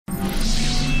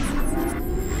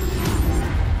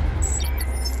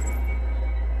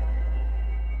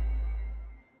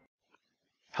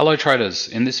Hello traders,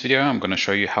 in this video I'm going to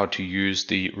show you how to use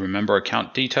the Remember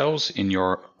Account details in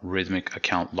your Rithmic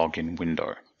account login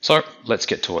window. So let's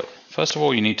get to it. First of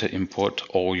all, you need to input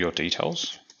all your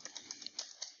details.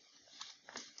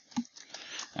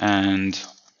 And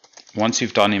once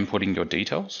you've done inputting your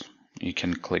details, you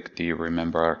can click the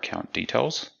Remember Account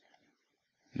details.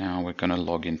 Now we're going to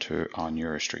log into our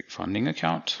NeuroStreet funding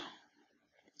account.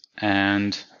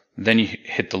 And then you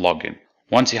hit the login.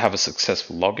 Once you have a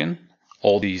successful login,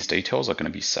 all these details are going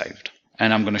to be saved.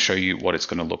 And I'm going to show you what it's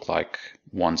going to look like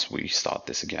once we start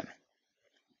this again.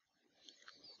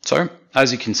 So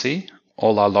as you can see,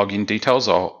 all our login details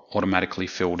are automatically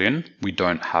filled in. We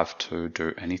don't have to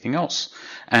do anything else.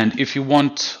 And if you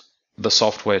want the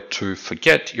software to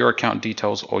forget your account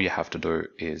details, all you have to do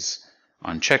is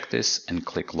uncheck this and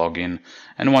click login.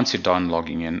 And once you're done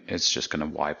logging in, it's just going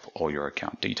to wipe all your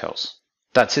account details.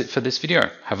 That's it for this video.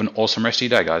 Have an awesome rest of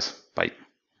your day, guys. Bye.